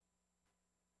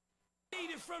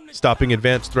Stopping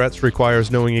advanced threats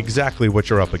requires knowing exactly what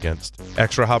you're up against.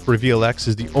 ExtraHop Reveal X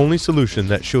is the only solution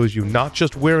that shows you not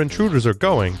just where intruders are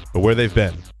going, but where they've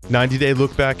been. 90-day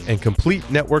lookback and complete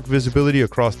network visibility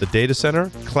across the data center,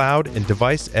 cloud, and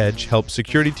device edge help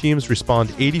security teams respond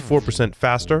 84%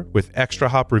 faster with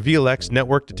ExtraHop Reveal X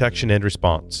network detection and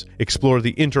response. Explore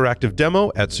the interactive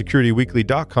demo at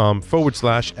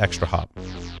securityweekly.com/ExtraHop.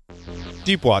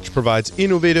 Deepwatch provides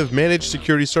innovative managed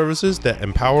security services that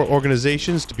empower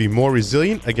organizations to be more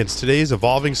resilient against today's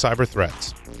evolving cyber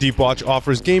threats. Deepwatch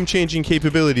offers game-changing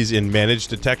capabilities in managed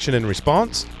detection and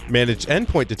response, managed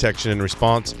endpoint detection and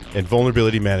response, and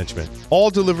vulnerability management,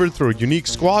 all delivered through a unique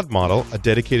squad model, a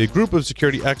dedicated group of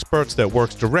security experts that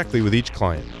works directly with each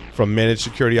client. From managed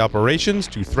security operations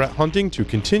to threat hunting to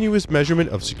continuous measurement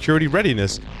of security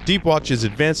readiness, Deepwatch is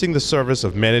advancing the service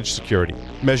of managed security.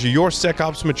 Measure your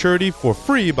SecOps maturity for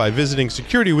free by visiting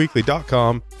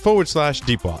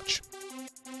securityweekly.com/Deepwatch.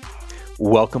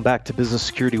 Welcome back to Business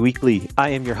Security Weekly. I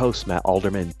am your host, Matt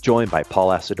Alderman, joined by Paul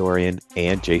Asadorian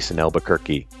and Jason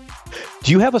Albuquerque.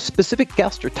 Do you have a specific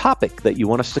guest or topic that you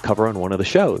want us to cover on one of the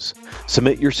shows?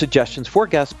 Submit your suggestions for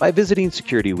guests by visiting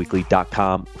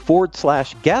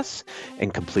securityweekly.com/guests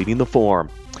and completing the form.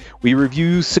 We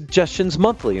review suggestions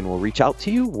monthly and we'll reach out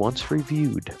to you once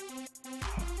reviewed.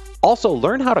 Also,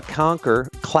 learn how to conquer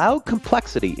cloud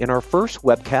complexity in our first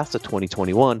webcast of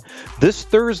 2021 this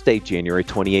Thursday, January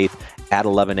 28th at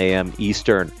 11 a.m.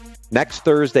 Eastern. Next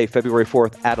Thursday, February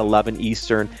 4th at 11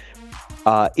 Eastern.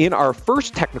 In our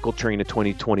first technical training of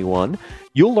 2021,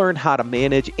 you'll learn how to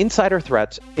manage insider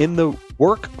threats in the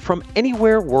work from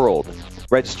anywhere world.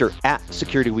 Register at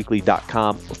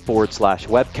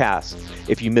securityweekly.com/webcast.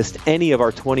 If you missed any of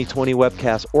our 2020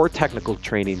 webcasts or technical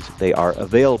trainings, they are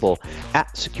available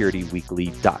at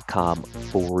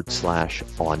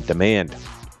securityweekly.com/on-demand.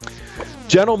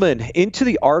 Gentlemen, into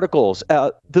the articles.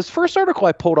 This first article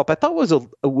I pulled up, I thought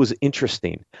was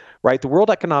interesting, right? The World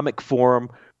Economic Forum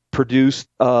produced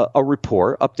a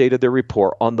report, updated their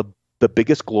report on the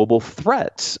biggest global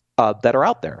threats that are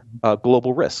out there,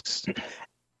 global risks.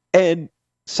 And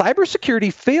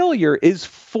cybersecurity failure is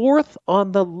fourth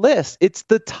on the list. It's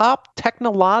the top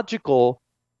technological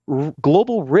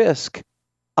global risk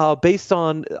based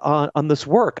on this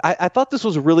work. I thought this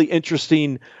was a really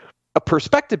interesting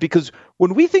perspective because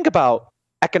when we think about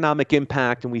economic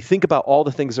impact and we think about all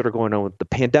the things that are going on with the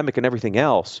pandemic and everything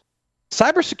else,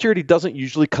 cybersecurity doesn't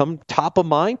usually come top of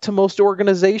mind to most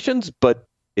organizations, but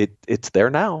it's there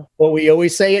now. Well, we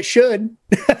always say it should.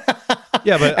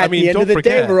 Yeah, but at the end of the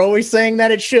day, we're always saying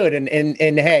that it should.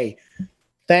 And hey,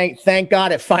 thank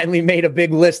God it finally made a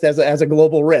big list as a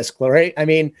global risk, right? I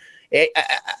mean,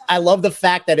 I love the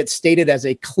fact that it's stated as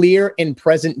a clear and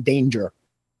present danger.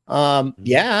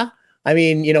 Yeah. I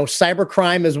mean,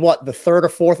 cybercrime is what, the third or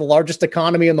fourth largest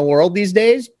economy in the world these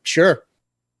days? Sure.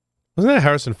 Wasn't that a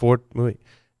Harrison Ford movie?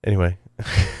 Anyway.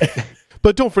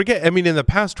 But don't forget, I mean, in the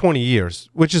past 20 years,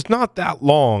 which is not that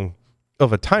long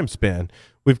of a time span,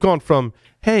 we've gone from,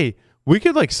 hey, we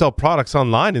could sell products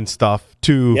online and stuff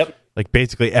to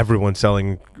basically everyone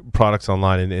selling products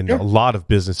online and a lot of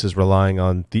businesses relying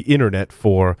on the internet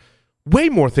for way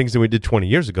more things than we did 20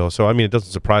 years ago. So, I mean, it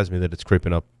doesn't surprise me that it's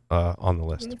creeping up on the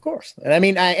list. Of course. And I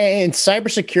mean, and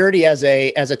cybersecurity as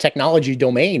a technology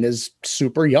domain is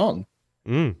super young.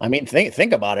 I mean,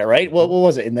 think about it, right? What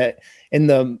was it in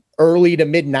the early to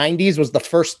mid 90s was the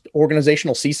first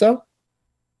organizational CISO?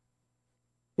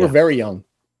 We're very young.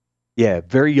 Yeah,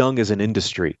 very young as an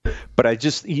industry. But I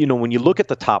just, when you look at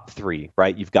the top three,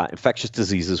 right, you've got infectious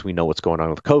diseases. We know what's going on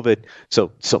with COVID.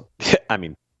 So I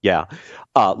mean,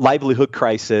 livelihood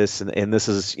crisis. And this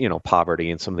is, poverty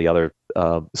and some of the other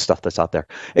stuff that's out there.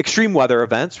 Extreme weather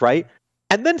events, right?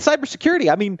 And then cybersecurity.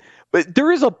 I mean, but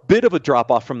there is a bit of a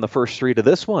drop off from the first three to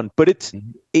this one, but it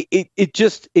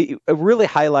really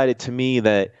highlighted to me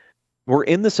that we're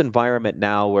in this environment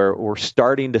now where we're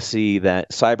starting to see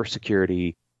that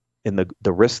cybersecurity and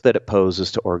the risk that it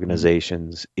poses to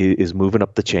organizations is moving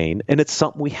up the chain, and it's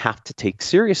something we have to take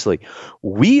seriously.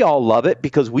 We all love it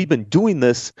because we've been doing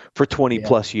this for 20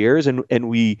 plus years, and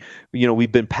we've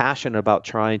been passionate about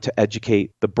trying to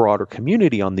educate the broader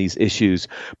community on these issues.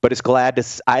 But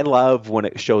I love when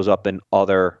it shows up in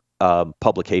other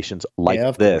publications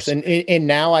like this. Course. And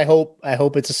now I hope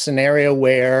it's a scenario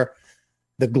where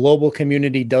the global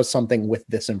community does something with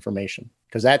this information,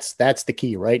 because that's the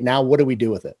key, right? Now, what do we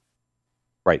do with it?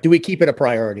 Right. Do we keep it a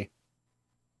priority?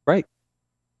 Right.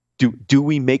 Do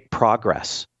we make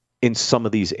progress in some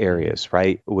of these areas,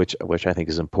 right? Which I think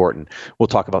is important. We'll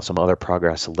talk about some other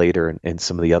progress later in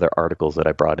some of the other articles that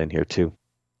I brought in here too.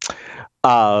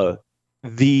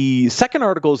 The second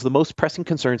article is the most pressing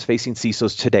concerns facing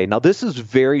CISOs today. Now, this is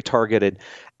very targeted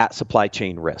at supply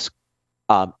chain risk.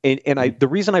 The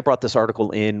reason I brought this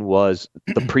article in was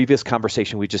the previous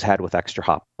conversation we just had with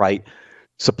ExtraHop, right?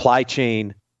 Supply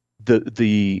chain,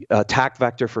 the attack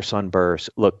vector for Sunburst.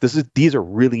 Look, these are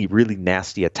really, really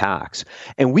nasty attacks.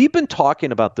 And we've been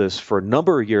talking about this for a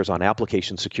number of years on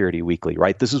Application Security Weekly,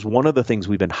 right? This is one of the things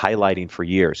we've been highlighting for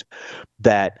years,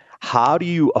 that how do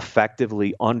you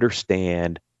effectively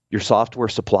understand your software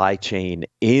supply chain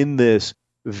in this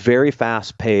very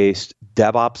fast-paced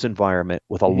DevOps environment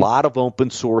with a lot of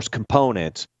open source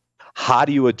components? How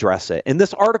do you address it? And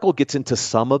this article gets into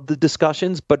some of the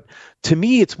discussions, but to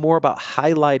me, it's more about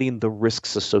highlighting the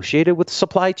risks associated with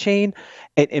supply chain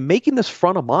and making this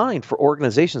front of mind for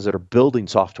organizations that are building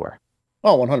software.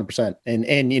 Oh, 100%.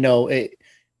 And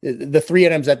the three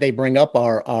items that they bring up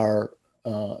are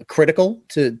critical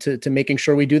to making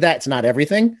sure we do that. It's not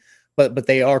everything, but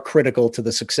they are critical to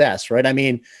the success, right? I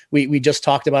mean, we just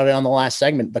talked about it on the last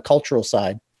segment, the cultural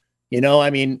side. I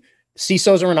mean,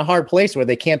 CISOs are in a hard place where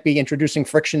they can't be introducing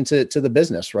friction to the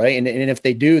business, right? And if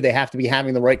they do, they have to be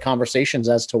having the right conversations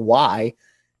as to why,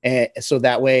 so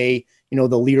that way,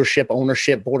 the leadership,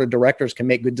 ownership, board of directors can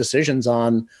make good decisions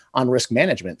on risk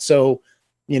management. So,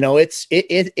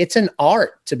 it's an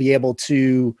art to be able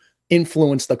to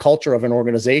influence the culture of an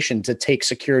organization to take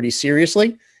security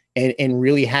seriously and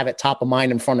really have it top of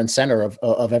mind and front and center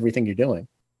of everything you're doing.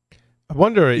 I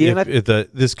wonder if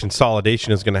this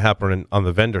consolidation is going to happen on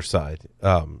the vendor side.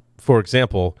 For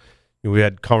example, we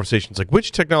had conversations like,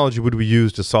 which technology would we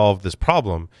use to solve this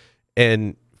problem?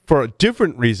 And for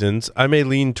different reasons, I may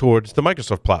lean towards the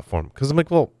Microsoft platform because I'm like,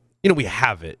 well, we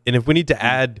have it. And if we need to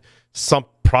add some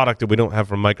product that we don't have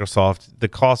from Microsoft, the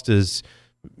cost is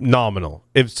nominal.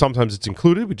 If sometimes it's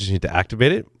included, we just need to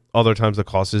activate it. Other times the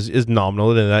cost is nominal,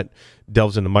 and that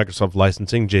delves into Microsoft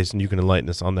licensing. Jason, you can enlighten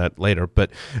us on that later.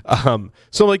 But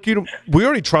so we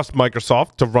already trust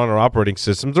Microsoft to run our operating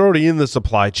systems. They're already in the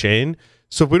supply chain.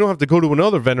 So if we don't have to go to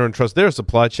another vendor and trust their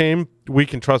supply chain, we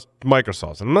can trust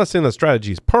Microsoft. And I'm not saying that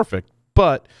strategy is perfect,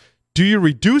 but do you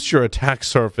reduce your attack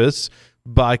surface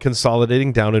by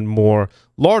consolidating down in more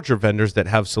larger vendors that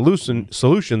have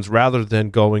solutions rather than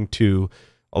going to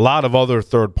a lot of other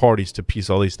third parties to piece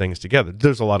all these things together?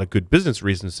 There's a lot of good business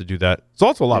reasons to do that. There's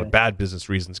also a lot of bad business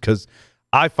reasons, because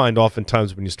I find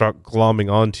oftentimes when you start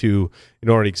glomming onto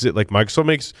already exist, like Microsoft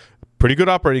makes a pretty good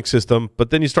operating system, but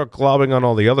then you start globbing on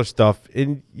all the other stuff,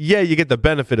 and you get the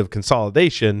benefit of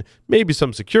consolidation, maybe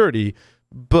some security,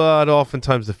 but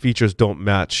oftentimes the features don't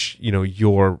match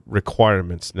your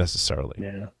requirements necessarily.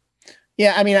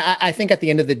 Yeah. I mean, I think at the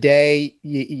end of the day,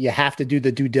 you have to do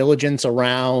the due diligence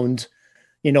around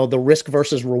the risk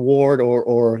versus reward,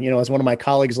 or as one of my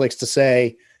colleagues likes to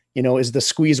say, is the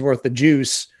squeeze worth the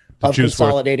juice of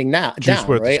consolidating down,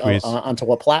 right, onto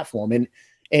what platform? And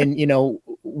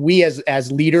we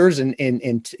as leaders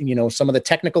and some of the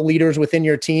technical leaders within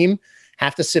your team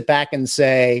have to sit back and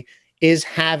say, is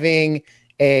having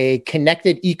a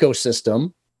connected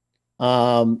ecosystem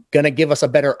going to give us a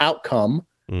better outcome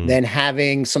than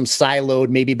having some siloed,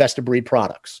 maybe best of breed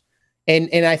products?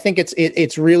 And I think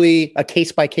it's really a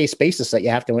case by case basis that you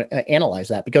have to analyze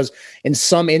that, because in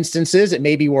some instances it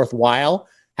may be worthwhile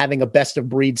having a best of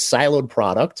breed siloed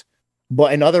product,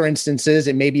 but in other instances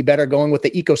it may be better going with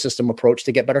the ecosystem approach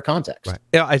to get better context. Right.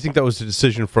 Yeah, I think that was a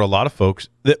decision for a lot of folks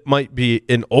that might be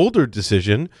an older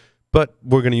decision, but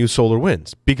we're going to use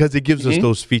SolarWinds because it gives us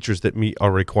those features that meet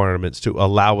our requirements to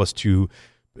allow us to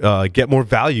get more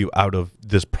value out of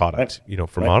this product,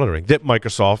 for monitoring that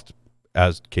Microsoft,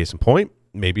 as case in point,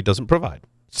 maybe doesn't provide.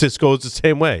 Cisco is the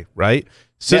same way, right?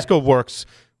 Cisco Works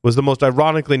was the most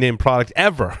ironically named product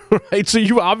ever, right? So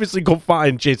you obviously go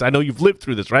find, Chase, I know you've lived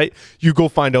through this, right? You go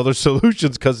find other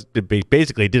solutions because it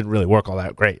basically didn't really work all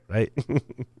that great, right?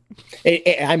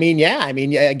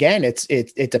 Again,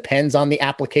 it depends on the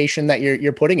application that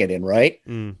you're putting it in, right?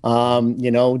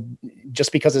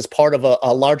 Just because it's part of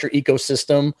a larger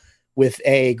ecosystem with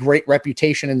a great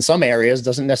reputation in some areas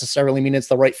doesn't necessarily mean it's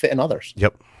the right fit in others.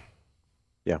 Yep.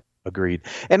 Yeah, agreed.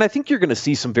 And I think you're going to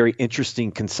see some very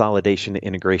interesting consolidation and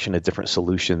integration of different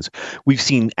solutions. We've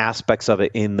seen aspects of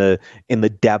it in the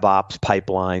DevOps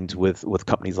pipelines with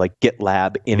companies like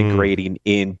GitLab integrating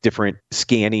in different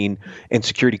scanning and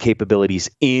security capabilities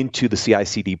into the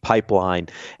CI/CD pipeline.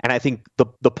 And I think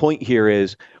the point here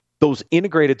is those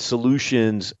integrated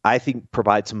solutions, I think,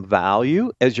 provide some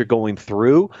value as you're going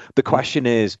through. The question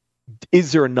is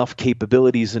there enough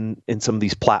capabilities in some of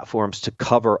these platforms to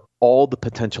cover all the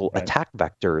potential attack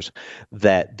vectors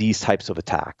that these types of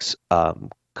attacks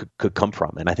could come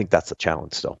from? And I think that's a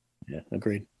challenge still. Yeah,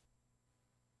 agreed.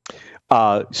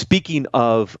 Speaking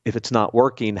of if it's not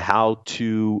working, how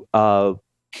to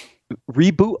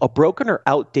reboot a broken or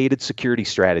outdated security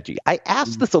strategy. I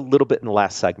asked this a little bit in the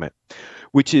last segment,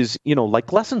 which is,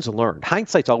 like lessons learned.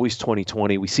 Hindsight's always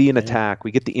 20/20. We see an attack,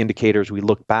 we get the indicators, we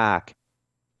look back.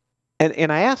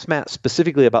 And I asked Matt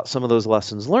specifically about some of those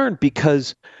lessons learned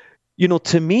because,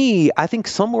 to me, I think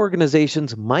some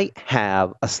organizations might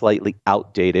have a slightly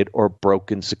outdated or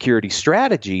broken security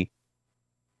strategy.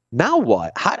 Now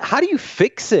what? How do you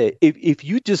fix it if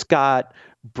you just got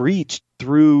breached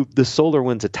through the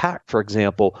SolarWinds attack, for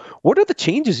example? What are the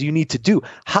changes you need to do?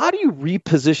 How do you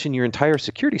reposition your entire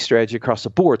security strategy across the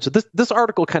board? So this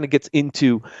article kind of gets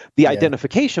into the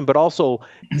identification, but also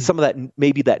some of that,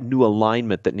 maybe that new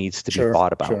alignment that needs to be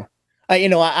thought about. Sure.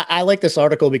 I like this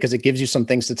article because it gives you some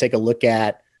things to take a look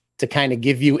at to kind of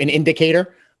give you an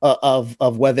indicator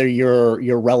of whether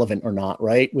you're relevant or not,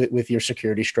 right, with your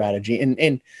security strategy.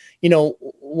 And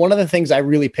one of the things I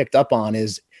really picked up on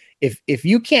is if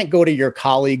you can't go to your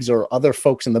colleagues or other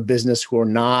folks in the business who are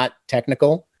not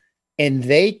technical and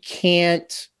they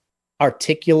can't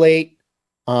articulate,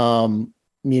 at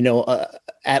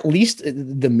least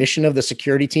the mission of the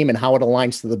security team and how it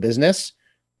aligns to the business,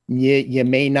 you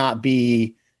may not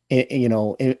be,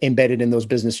 embedded in those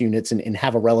business units and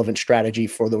have a relevant strategy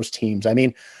for those teams. I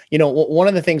mean, one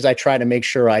of the things I try to make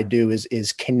sure I do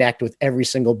is connect with every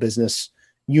single business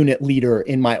unit leader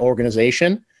in my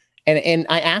organization. And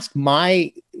I ask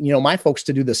my folks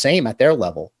to do the same at their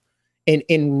level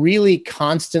and really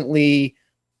constantly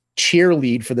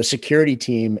cheerlead for the security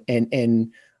team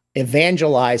and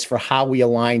evangelize for how we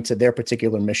align to their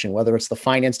particular mission, whether it's the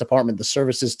finance department, the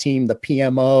services team, the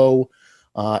PMO,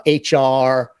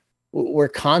 HR. We're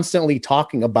constantly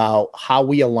talking about how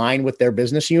we align with their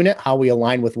business unit, how we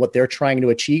align with what they're trying to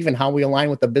achieve, and how we align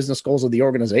with the business goals of the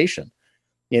organization.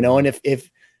 And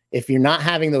if you're not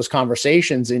having those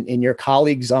conversations and your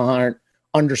colleagues aren't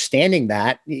understanding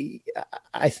that,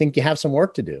 I think you have some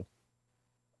work to do.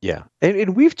 Yeah.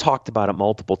 And we've talked about it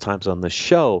multiple times on the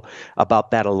show about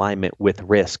that alignment with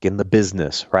risk in the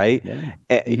business, right? Yeah.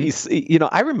 Mm-hmm.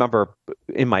 I remember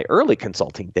in my early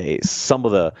consulting days, some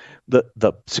of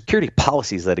the security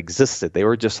policies that existed, they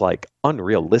were just like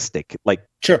unrealistic. Like,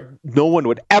 sure, no one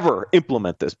would ever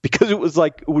implement this because it was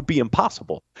like, it would be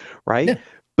impossible, right? Yeah.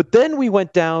 But then we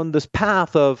went down this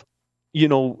path of,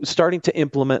 starting to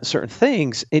implement certain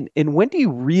things. And when do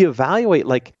you reevaluate,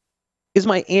 like, is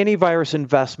my antivirus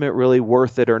investment really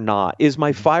worth it or not? Is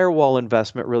my firewall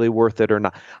investment really worth it or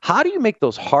not? How do you make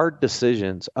those hard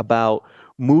decisions about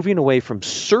moving away from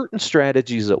certain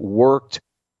strategies that worked,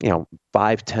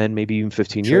 5, 10, maybe even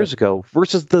 15 years ago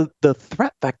versus the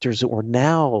threat vectors that we're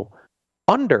now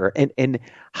under? And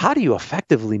how do you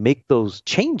effectively make those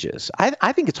changes?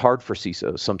 I think it's hard for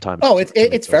CISOs sometimes. Oh,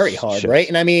 it's very hard, shifts. Right?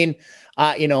 And I mean,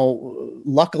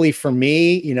 luckily for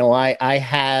me, I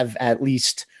have at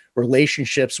least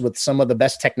relationships with some of the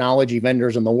best technology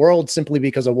vendors in the world simply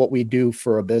because of what we do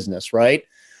for a business, right?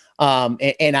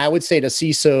 And I would say to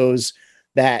CISOs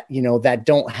that that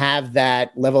don't have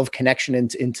that level of connection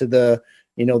into the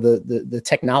the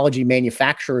technology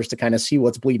manufacturers to kind of see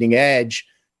what's bleeding edge,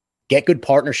 get good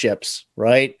partnerships,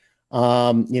 right?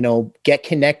 Get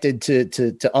connected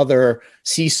to other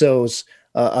CISOs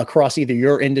across either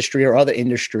your industry or other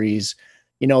industries.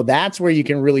 That's where you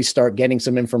can really start getting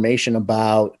some information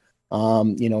about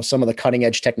some of the cutting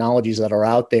edge technologies that are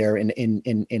out there and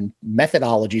in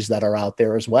methodologies that are out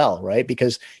there as well, right?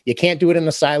 Because you can't do it in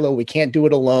a silo. We can't do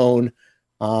it alone.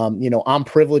 I'm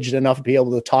privileged enough to be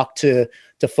able to talk to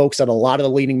folks at a lot of the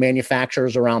leading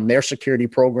manufacturers around their security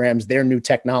programs, their new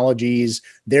technologies,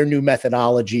 their new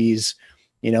methodologies.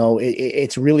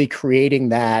 It's really creating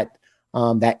that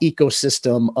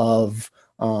ecosystem of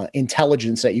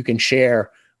intelligence that you can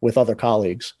share with other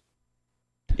colleagues.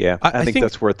 Yeah, I think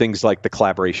that's where things like the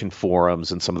collaboration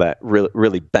forums and some of that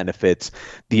really benefits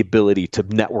the ability to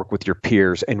network with your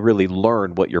peers and really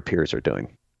learn what your peers are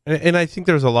doing. And I think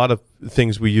there's a lot of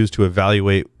things we use to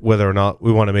evaluate whether or not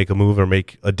we want to make a move or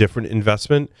make a different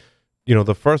investment.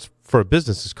 The first for a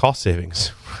business is cost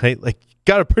savings, right? Like,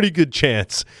 got a pretty good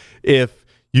chance if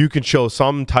you can show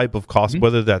some type of cost,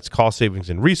 whether that's cost savings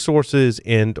in resources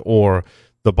and or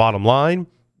the bottom line,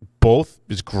 both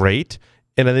is great.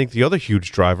 And I think the other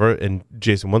huge driver, and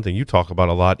Jason, one thing you talk about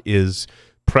a lot is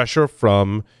pressure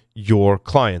from your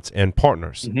clients and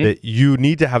partners, that you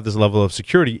need to have this level of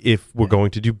security if we're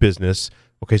going to do business.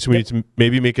 Okay, so we need to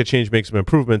maybe make a change, make some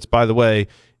improvements. By the way, if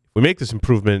we make this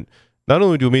improvement, not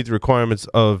only do we meet the requirements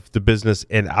of the business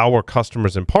and our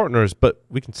customers and partners, but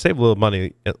we can save a little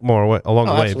money along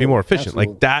the way and be more efficient.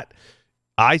 Absolutely. Like that,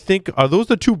 I think are those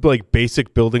the two like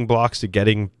basic building blocks to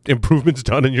getting improvements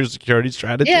done in your security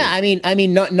strategy? Yeah, I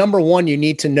mean, number one, you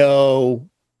need to know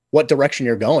what direction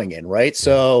you're going in, right?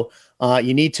 So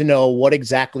you need to know what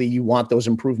exactly you want those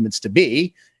improvements to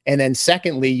be. And then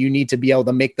secondly, you need to be able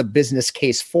to make the business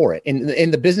case for it.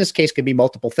 And the business case can be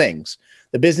multiple things.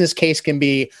 The business case can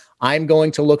be, I'm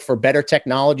going to look for better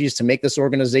technologies to make this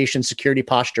organization's security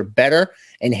posture better.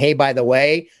 And hey, by the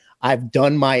way, I've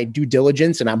done my due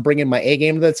diligence and I'm bringing my A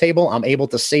game to the table. I'm able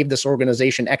to save this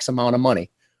organization X amount of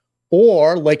money.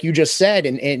 Or like you just said,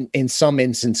 in some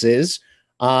instances,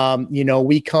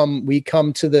 we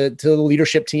come to the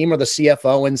leadership team or the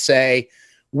CFO and say,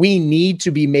 we need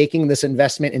to be making this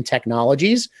investment in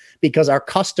technologies because our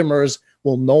customers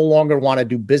will no longer want to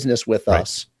do business with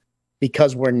us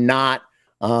because we're not,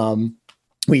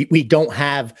 we don't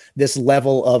have this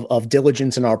level of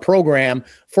diligence in our program.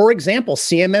 For example,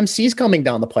 CMMC is coming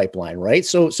down the pipeline, right?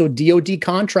 So DoD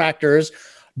contractors,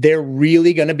 they're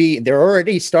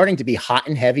already starting to be hot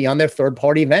and heavy on their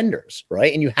third-party vendors,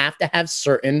 right? And you have to have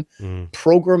certain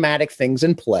programmatic things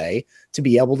in play to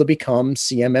be able to become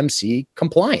CMMC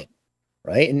compliant,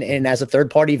 right? And as a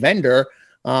third-party vendor,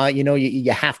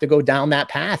 you have to go down that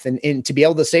path and to be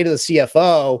able to say to the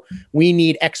CFO, we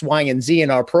need X, Y, and Z in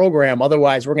our program.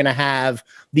 Otherwise, we're going to have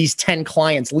these 10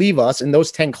 clients leave us, and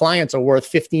those 10 clients are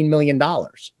worth $15 million a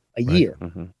year.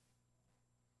 Mm-hmm.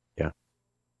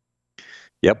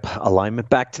 Yep. Alignment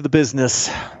back to the business.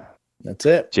 That's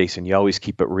it. Jason, you always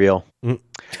keep it real.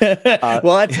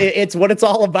 Well, it's what it's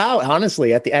all about,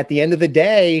 honestly. At the end of the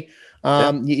day,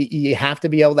 you have to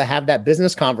be able to have that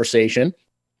business conversation.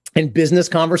 And business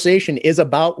conversation is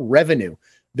about revenue.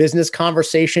 Business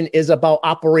conversation is about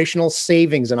operational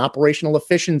savings and operational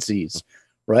efficiencies,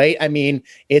 right? I mean,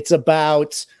 it's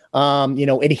about,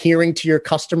 adhering to your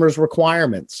customers'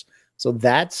 requirements. So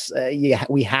that's,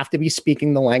 we have to be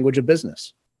speaking the language of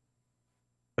business.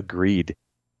 Agreed.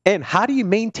 And how do you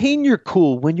maintain your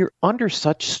cool when you're under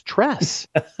such stress?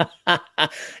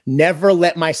 Never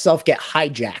let myself get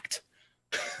hijacked.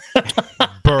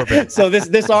 Bourbon. So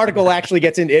this article actually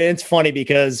gets in. It's funny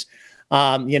because,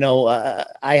 I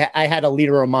had a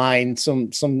leader of mine some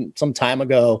time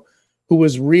ago who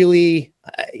was really,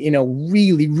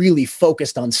 really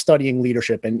focused on studying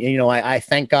leadership. And, I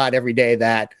thank God every day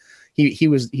that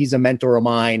he's a mentor of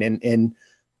mine. And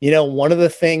one of the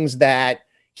things that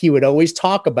he would always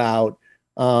talk about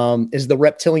is the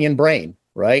reptilian brain,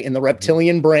 right? And the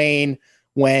reptilian brain,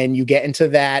 when you get into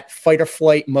that fight or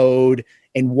flight mode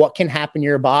and what can happen to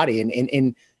your body.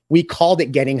 And we called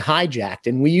it getting hijacked.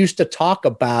 And we used to talk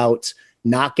about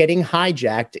not getting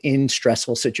hijacked in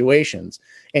stressful situations.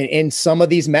 And some of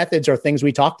these methods are things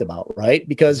we talked about, right?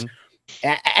 Because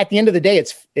at the end of the day,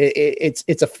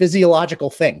 it's a physiological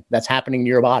thing that's happening to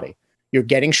your body. You're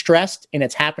getting stressed and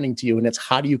it's happening to you. And it's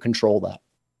how do you control that?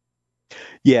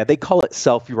 Yeah, they call it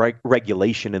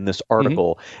self-regulation in this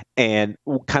article, and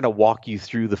kind of walk you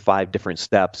through the 5 different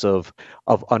steps of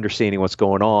understanding what's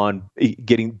going on,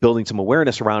 building some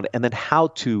awareness around it, and then how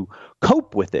to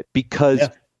cope with it. Because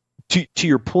to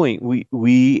your point,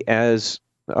 we as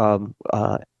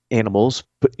animals,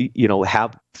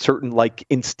 have certain like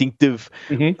instinctive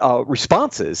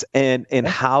responses, and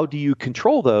how do you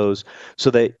control those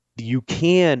so that you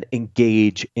can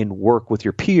engage and work with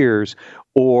your peers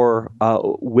or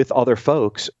with other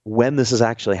folks when this is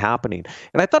actually happening.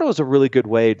 And I thought it was a really good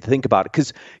way to think about it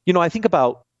because, I think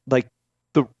about like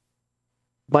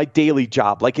my daily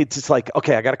job. Like it's just like,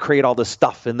 okay, I got to create all this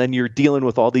stuff. And then you're dealing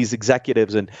with all these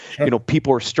executives and,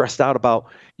 people are stressed out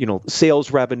about,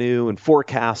 sales revenue and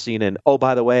forecasting. And, oh,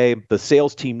 by the way, the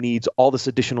sales team needs all this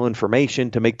additional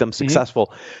information to make them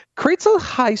successful. Creates a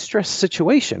high stress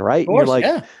situation, right? Course, and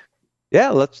you're like,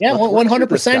 let's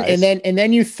 100%. And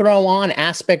then you throw on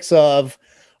aspects of,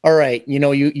 all right,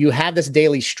 you have this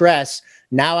daily stress.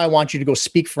 Now I want you to go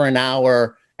speak for an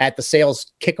hour at the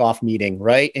sales kickoff meeting,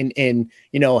 right? And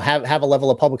have a level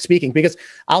of public speaking, because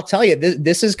I'll tell you,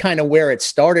 this is kind of where it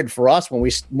started for us when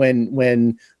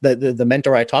the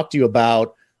mentor I talked to you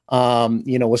about,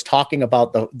 was talking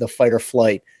about the fight or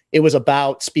flight. It was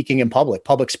about speaking in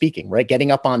public speaking, right?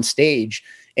 Getting up on stage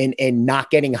and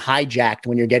not getting hijacked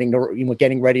when you're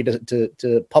getting ready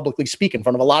to publicly speak in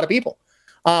front of a lot of people.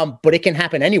 But it can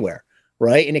happen anywhere,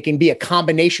 right? And it can be a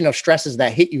combination of stresses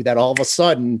that hit you that all of a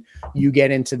sudden you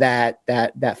get into that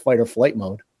fight or flight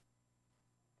mode.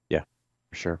 Yeah,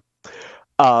 for sure.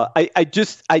 I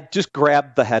just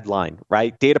grabbed the headline,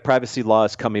 right? Data privacy law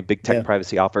is coming, big tech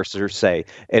privacy officers say,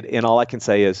 and all I can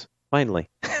say is finally.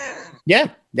 Yeah.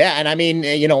 And I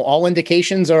mean, all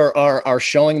indications are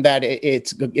showing that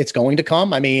it's going to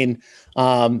come. I mean,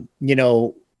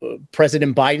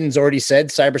 President Biden's already said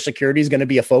cybersecurity is going to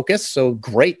be a focus. So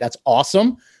great. That's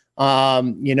awesome.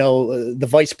 The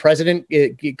vice president,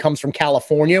 it comes from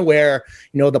California, where,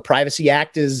 the Privacy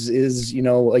Act is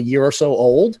a year or so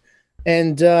old.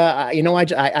 And,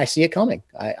 I see it coming.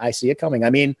 I see it coming.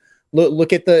 I mean,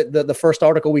 look at the first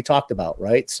article we talked about,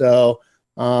 right? So,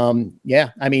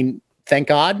 thank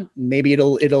God. Maybe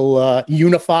it'll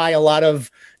unify a lot of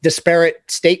disparate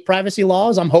state privacy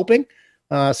laws, I'm hoping.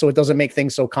 So it doesn't make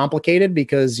things so complicated,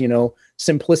 because,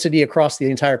 simplicity across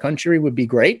the entire country would be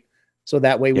great. So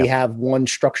that way we have one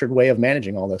structured way of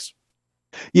managing all this.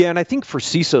 Yeah, and I think for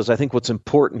CISOs, I think what's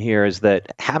important here is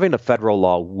that having a federal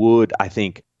law would, I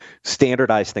think,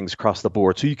 standardize things across the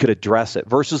board so you could address it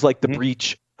versus like the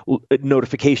breach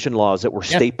notification laws that were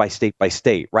state by state by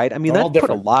state, right? I mean, that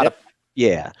put a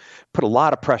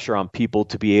lot of pressure on people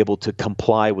to be able to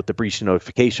comply with the breach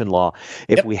notification law.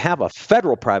 If we have a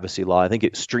federal privacy law, I think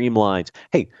it streamlines,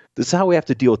 hey, this is how we have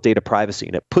to deal with data privacy,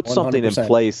 and it puts 100%. Something in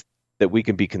place that we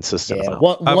can be consistent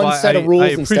about. One set of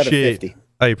rules instead of 50.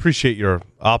 I appreciate your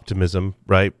optimism,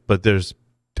 right? But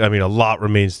a lot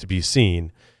remains to be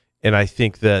seen. And I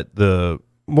think that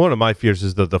one of my fears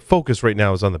is that the focus right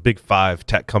now is on the big 5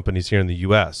 tech companies here in the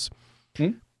U.S.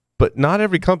 But not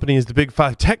every company is the big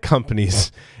 5 tech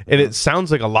companies. And it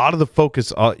sounds like a lot of the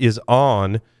focus is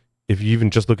on, if you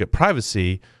even just look at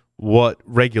privacy, what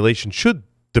regulation should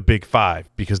the big 5,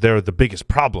 because they're the biggest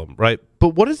problem, right? But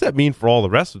what does that mean for all the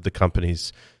rest of the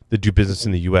companies that do business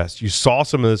in the U.S.? You saw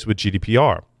some of this with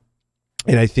GDPR.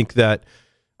 And I think that,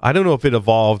 I don't know if it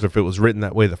evolved or if it was written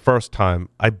that way the first time.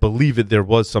 I believe that there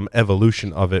was some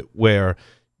evolution of it where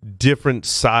different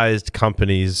sized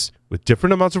companies with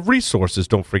different amounts of resources,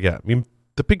 don't forget. I mean,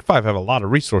 the big 5 have a lot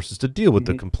of resources to deal with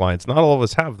the compliance. Not all of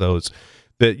us have those.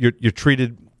 That you're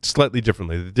treated slightly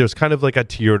differently. There's kind of like a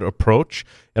tiered approach,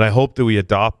 and I hope that we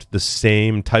adopt the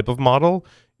same type of model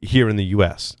here in the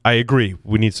U.S. I agree.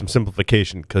 We need some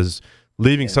simplification, because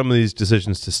leaving some of these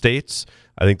decisions to states,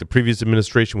 I think the previous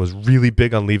administration was really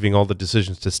big on leaving all the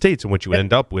decisions to states, and what you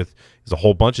end up with is a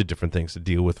whole bunch of different things to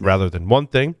deal with rather than one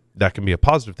thing. That can be a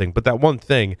positive thing, but that one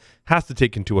thing has to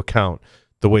take into account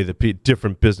the way that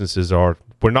different businesses are.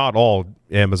 We're not all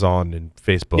Amazon and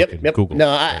Facebook and Google. No,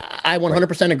 I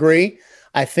 100% agree.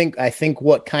 I think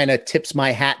what kind of tips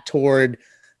my hat toward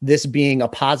this being a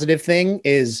positive thing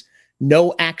is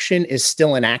no action is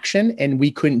still an action, and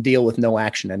we couldn't deal with no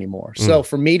action anymore. So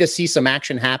for me to see some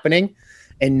action happening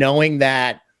and knowing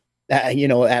that,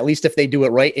 at least if they do it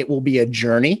right, it will be a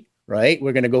journey, right?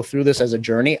 We're going to go through this as a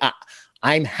journey.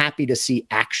 I'm happy to see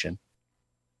action.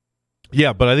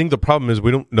 Yeah, but I think the problem is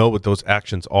we don't know what those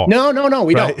actions are. No,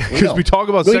 we don't. Because we talk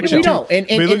about Section 2. We don't.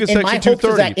 And my hope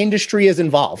is that industry is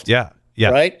involved. Yeah.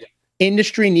 Right?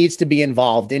 Industry needs to be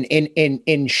involved.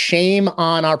 In shame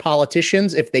on our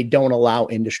politicians if they don't allow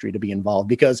industry to be involved,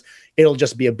 because it'll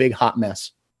just be a big hot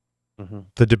mess.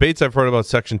 The debates I've heard about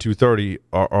Section 230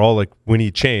 are all like, we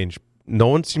need change. No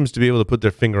one seems to be able to put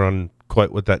their finger on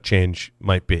quite what that change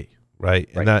might be. Right.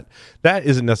 And that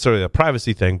isn't necessarily a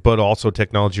privacy thing, but also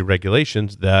technology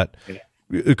regulations that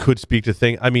could speak to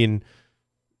things. I mean,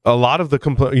 a lot of the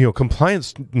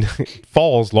compliance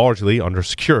falls largely under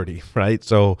security, right?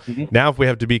 So now if we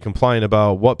have to be compliant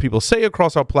about what people say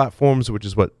across our platforms, which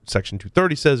is what Section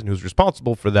 230 says, and who's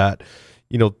responsible for that,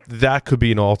 that could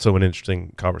be also an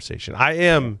interesting conversation. I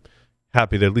am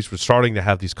happy that at least we're starting to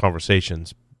have these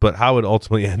conversations, but how it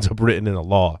ultimately ends up written in a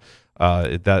law,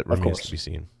 that remains to be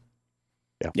seen.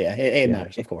 Yeah, it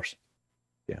matters, of course.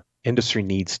 Yeah, industry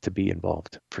needs to be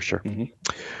involved for sure.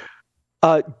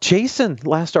 Jason,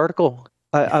 last article.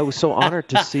 I was so honored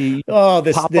to see.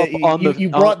 You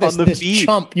brought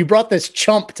this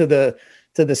chump to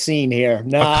the scene here.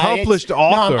 Accomplished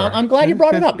author. I'm glad you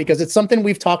brought it up, because it's something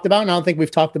we've talked about, and I don't think we've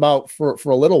talked about for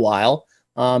a little while.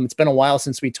 It's been a while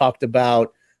since we talked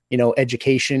about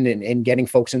education and getting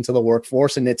folks into the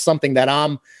workforce, and it's something that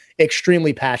I'm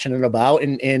extremely passionate about.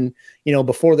 And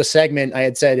before the segment, I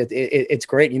had said it's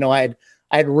great.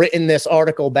 I had written this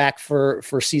article back for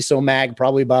CISO Mag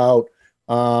probably about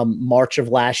March of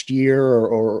last year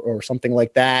or something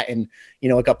like that, and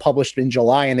it got published in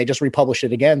July, and they just republished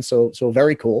it again. So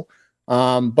very cool.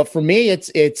 But for me,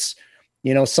 it's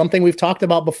something we've talked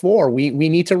about before. We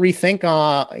need to rethink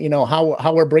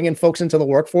how we're bringing folks into the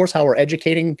workforce, how we're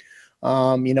educating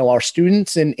our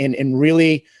students, and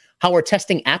really how we're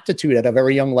testing aptitude at a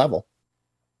very young level.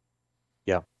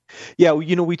 Yeah.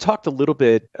 We talked a little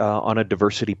bit on a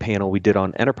diversity panel we did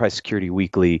on Enterprise Security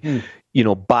Weekly.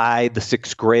 By the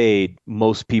 6th grade,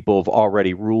 most people have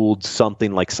already ruled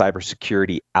something like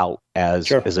cybersecurity out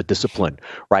as a discipline,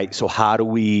 right? So how do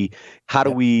we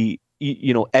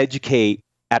educate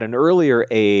at an earlier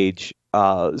age,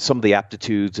 some of the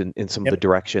aptitudes and some of the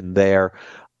direction there.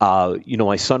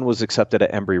 My son was accepted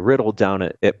at Embry-Riddle down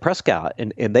at Prescott,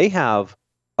 and they have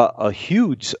a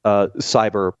huge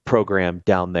cyber program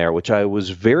down there, which I was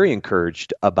very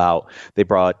encouraged about. They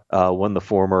brought one of the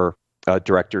former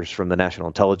directors from the National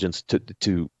Intelligence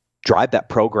to drive that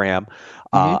program.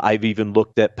 I've even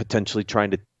looked at potentially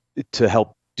trying to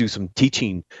help do some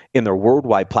teaching in their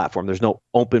worldwide platform. There's no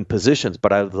open positions,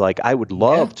 but I would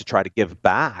love to try to give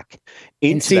back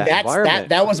into that environment.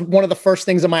 That was one of the first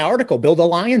things in my article. Build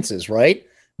alliances, right?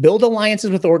 Build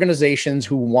alliances with organizations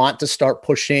who want to start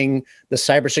pushing the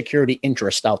cybersecurity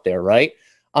interest out there, right?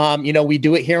 We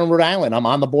do it here in Rhode Island. I'm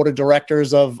on the board of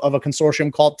directors of a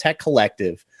consortium called Tech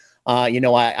Collective.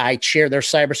 I chair their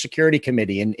cybersecurity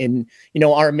committee, and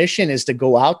our mission is to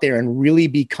go out there and really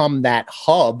become that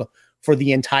hub for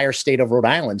the entire state of Rhode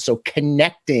Island. So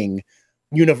connecting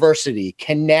university,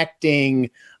 connecting,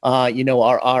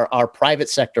 our private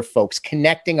sector folks,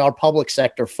 connecting our public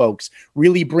sector folks,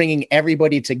 really bringing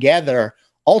everybody together,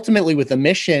 ultimately with the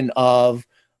mission of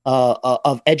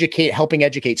helping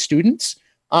educate students,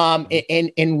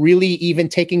 and really even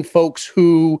taking folks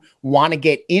who want to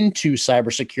get into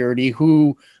cybersecurity,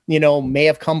 who may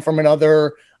have come from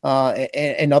another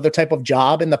type of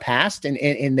job in the past,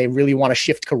 and they really want to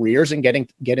shift careers and get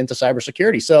into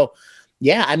cybersecurity. So,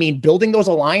 building those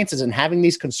alliances and having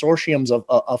these consortiums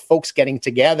of folks getting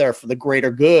together for the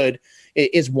greater good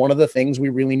is one of the things we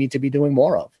really need to be doing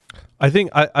more of. I think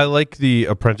I like the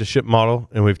apprenticeship model,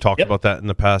 and we've talked about that in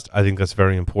the past. I think that's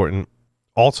very important.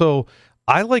 Also,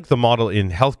 I like the model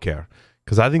in healthcare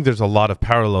because I think there's a lot of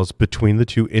parallels between the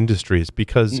two industries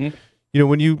because,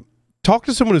 when you talk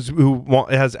to someone who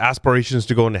has aspirations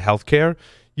to go into healthcare,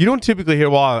 you don't typically hear,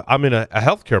 well, I'm in a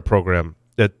healthcare program.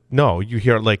 You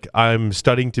hear like, I'm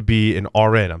studying to be an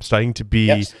RN, I'm studying to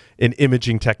be an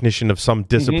imaging technician of some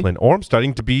discipline, or I'm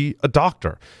studying to be a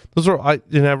doctor. Those are, I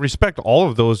respect all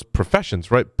of those professions,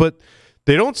 right? But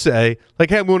they don't say,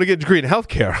 like, hey, I'm going to get a degree in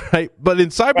healthcare, right? But in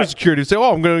cybersecurity, you say,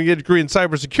 oh, I'm going to get a degree in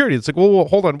cybersecurity. It's like, well,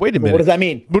 hold on, wait a minute. What does that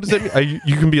mean? What does that mean?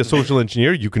 You can be a social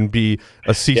engineer. You can be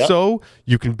a CISO.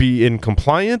 You can be in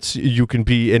compliance. You can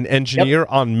be an engineer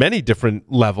on many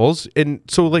different levels. And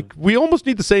so, like, we almost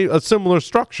need to say a similar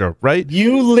structure, right?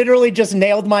 You literally just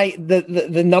nailed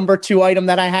the number 2 item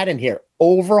that I had in here.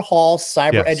 Overhaul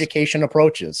cyber education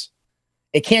approaches.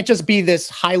 It can't just be this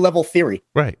high-level theory.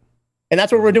 Right. And that's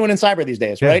what we're doing in cyber these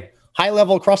days, right? High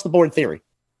level, across the board theory.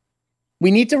 We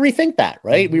need to rethink that,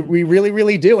 right? We really,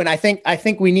 really do. And I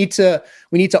think we need to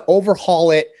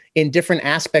overhaul it in different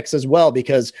aspects as well,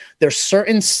 because there's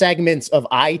certain segments of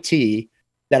IT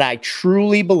that I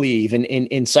truly believe in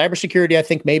cybersecurity. I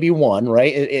think maybe one,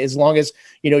 right? As long as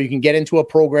you can get into a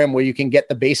program where you can get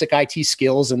the basic IT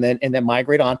skills and then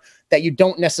migrate on, that you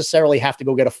don't necessarily have to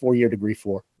go get a 4-year degree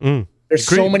for. There's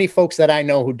so many folks that I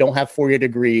know who don't have 4-year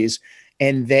degrees,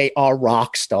 and they are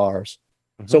rock stars.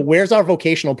 So where's our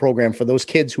vocational program for those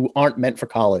kids who aren't meant for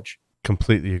college?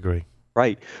 Completely agree.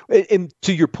 Right. And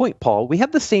to your point, Paul, we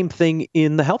have the same thing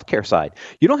in the healthcare side.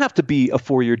 You don't have to be a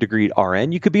 4-year degree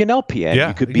RN. You could be an LPN.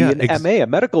 You could be an MA, a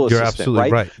medical assistant. You're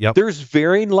absolutely right. Yep. There's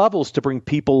varying levels to bring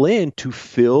people in to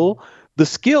fill the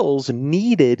skills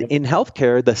needed in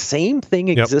healthcare. The same thing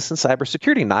exists in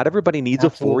cybersecurity. Not everybody needs a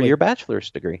 4-year bachelor's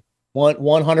degree.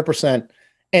 100%.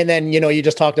 And then, you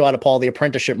just talked about it, Paul, the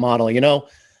apprenticeship model.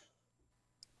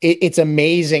 It's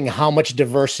amazing how much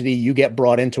diversity you get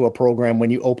brought into a program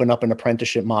when you open up an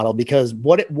apprenticeship model, because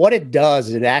what it does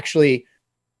is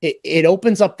it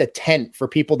opens up the tent for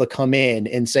people to come in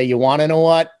and say, you want to know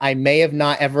what? I may have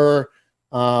not ever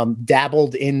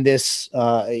dabbled in this,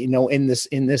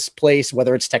 in this place,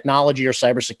 whether it's technology or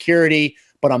cybersecurity,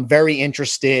 but I'm very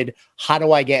interested. How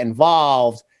do I get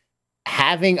involved?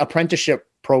 Having apprenticeship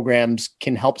programs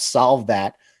can help solve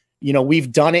that.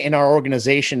 We've done it in our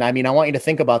organization. I want you to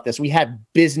think about this. We had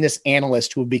business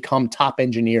analysts who have become top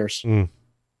engineers,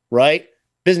 right?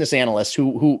 Business analysts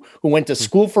who went to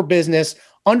school for business,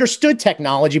 understood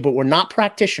technology, but were not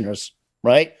practitioners,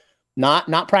 right?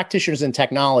 Not practitioners in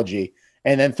technology.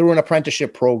 And then through an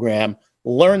apprenticeship program,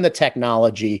 learned the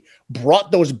technology,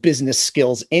 brought those business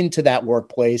skills into that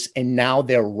workplace, and now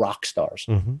they're rock stars.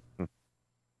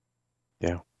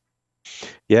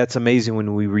 Yeah, it's amazing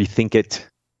when we rethink it.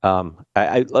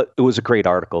 It was a great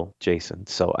article, Jason,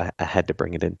 so I had to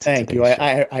bring it in. Thank you.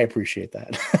 I appreciate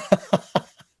that.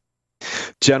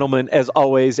 Gentlemen, as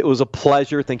always, it was a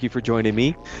pleasure. Thank you for joining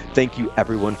me. Thank you,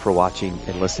 everyone, for watching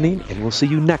and listening, and we'll see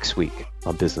you next week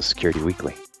on Business Security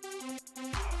Weekly.